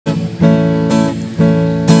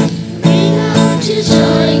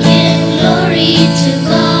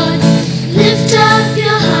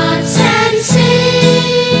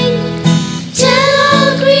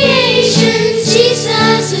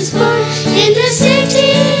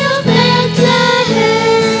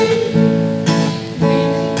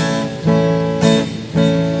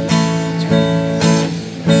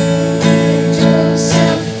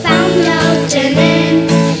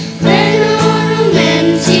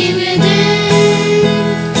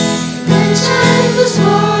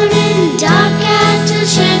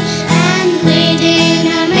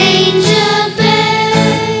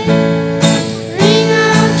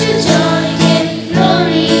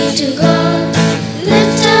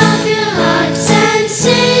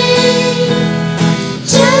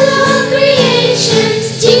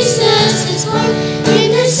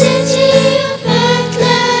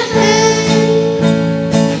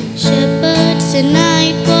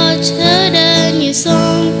church heard a new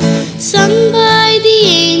song, sung by the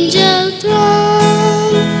angel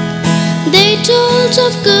throng. They told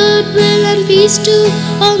of goodwill and peace to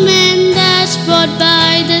all men, that's brought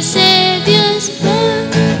by the Savior.